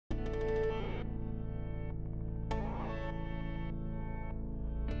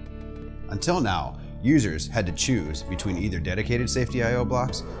Until now, users had to choose between either dedicated safety I/O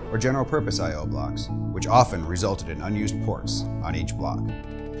blocks or general purpose I/O blocks, which often resulted in unused ports on each block.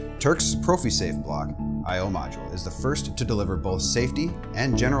 Turck's PROFISafe block I/O module is the first to deliver both safety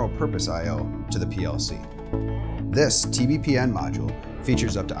and general purpose I/O to the PLC. This TBPN module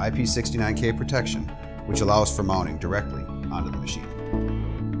features up to IP69K protection, which allows for mounting directly onto the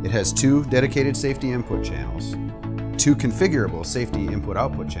machine. It has 2 dedicated safety input channels, 2 configurable safety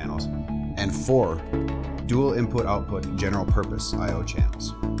input-output channels, and 4 dual input-output general purpose I/O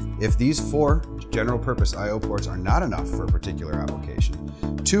channels. If these 4 general purpose I/O ports are not enough for a particular application,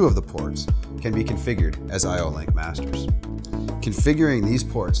 2 of the ports can be configured as I/O link masters. Configuring these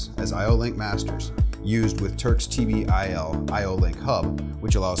ports as I/O link masters used with Turck's TBIL I/O link hub,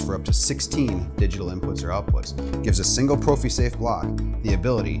 which allows for up to 16 digital inputs or outputs, gives a single PROFISafe block the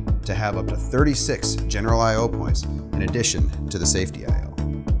ability to have up to 36 general I/O points in addition to the safety I/O.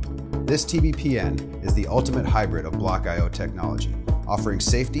 This TBPN is the ultimate hybrid of block I/O technology, offering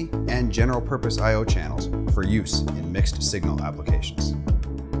safety and general purpose I/O channels for use in mixed signal applications.